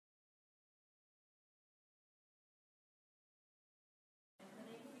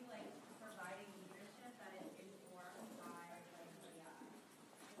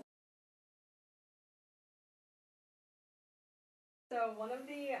So one of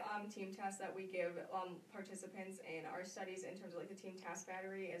the team tasks that we give participants in our studies in terms of like the team task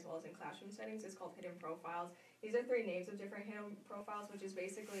battery as well as in classroom settings is called hidden profiles. These are three names of different hidden profiles, which is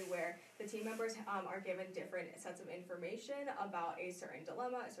basically where the team members are given different sets of information about a certain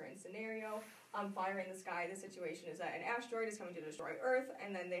dilemma, a certain scenario. Fire in the sky, the situation is that an asteroid is coming to destroy Earth,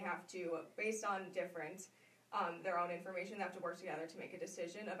 and then they have to, based on different their own information, they have to work together to make a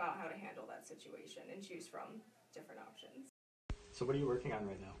decision about how to handle that situation and choose from different options. So what are you working on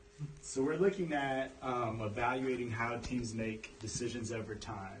right now? So we're looking at evaluating how teams make decisions over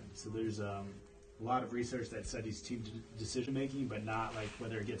time. So there's a lot of research that studies team decision making, but not like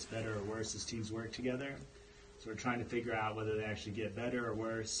whether it gets better or worse as teams work together. So we're trying to figure out whether they actually get better or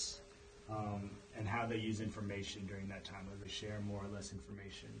worse, and how they use information during that time, whether they share more or less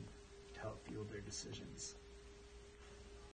information to help fuel their decisions.